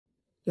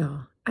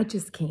Y'all, I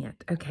just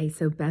can't. Okay,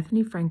 so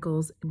Bethenny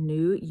Frankel's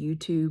new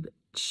YouTube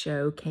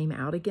show came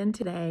out again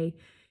today.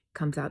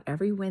 Comes out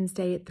every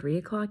Wednesday at 3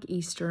 o'clock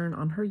Eastern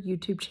on her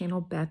YouTube channel,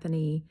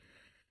 Bethenny.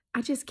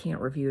 I just can't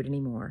review it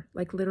anymore.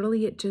 Like,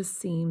 literally, it just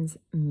seems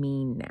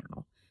mean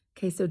now.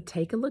 Okay, so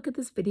take a look at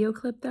this video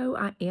clip, though.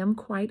 I am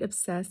quite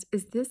obsessed.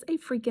 Is this a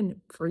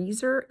freaking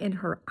freezer in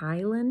her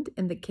island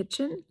in the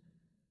kitchen?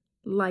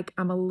 Like,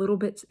 I'm a little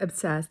bit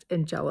obsessed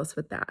and jealous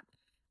with that.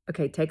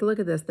 Okay, take a look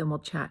at this, then we'll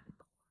chat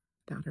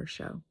about her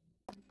show.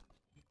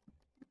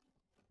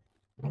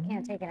 I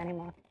can't take it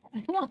anymore.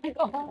 I want to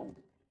go home.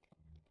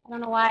 I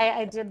don't know why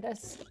I did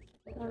this.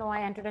 I don't know why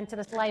I entered into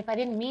this life. I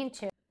didn't mean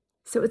to.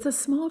 So it's a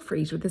small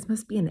freezer. This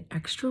must be an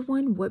extra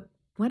one. What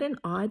an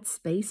odd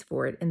space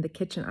for it in the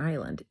kitchen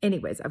island.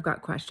 Anyways, I've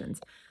got questions.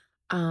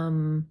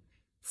 So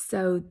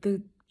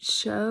the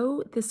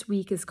show this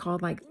week is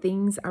called like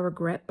Things I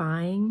Regret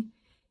Buying.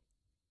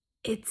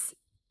 It's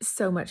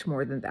so much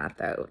more than that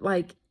though.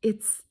 Like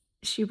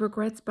she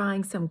regrets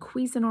buying some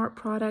Cuisinart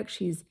product.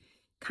 She's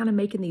kind of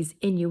making these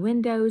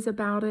innuendos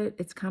about it.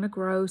 It's kind of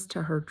gross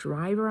to her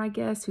driver, I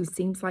guess, who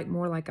seems like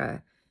more like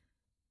a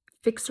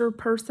fixer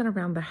person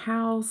around the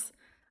house.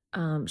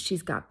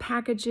 She's got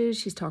packages.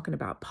 She's talking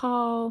about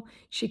Paul.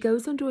 She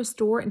goes into a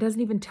store and doesn't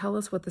even tell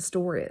us what the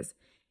store is.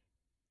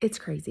 It's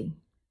crazy.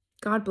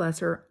 God bless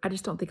her. I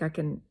just don't think I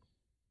can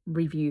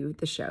review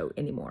the show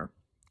anymore.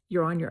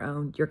 You're on your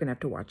own. You're going to have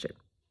to watch it.